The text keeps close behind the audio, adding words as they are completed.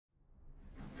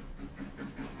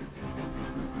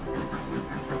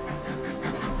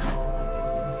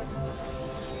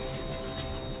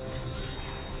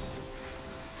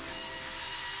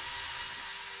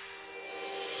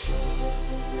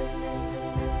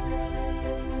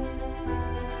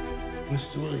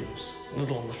Mr. Williams, a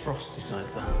little on the frosty side,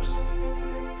 perhaps.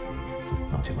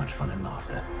 Not too much fun and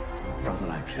laughter. Rather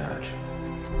like church.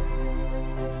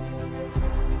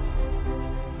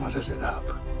 What is it up?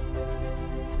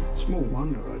 Small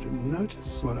wonder I didn't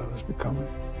notice what I was becoming.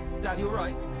 Dad, you all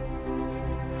right?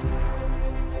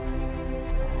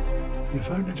 If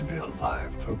only to be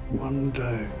alive for one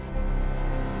day.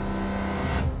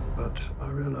 But I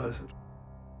realize that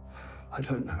I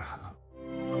don't know how.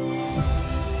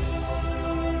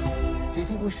 Do you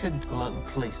think we should alert the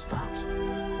police, perhaps?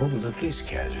 What would the police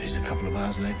care that he's a couple of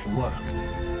hours late for work?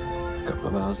 A couple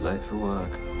of hours late for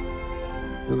work.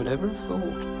 Who would ever have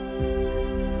thought?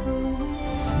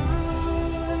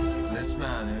 This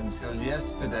man, who until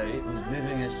yesterday was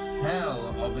living a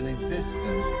shell of an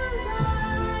existence.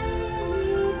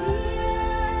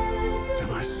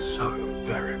 And I so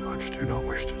very much do not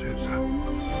wish to do so.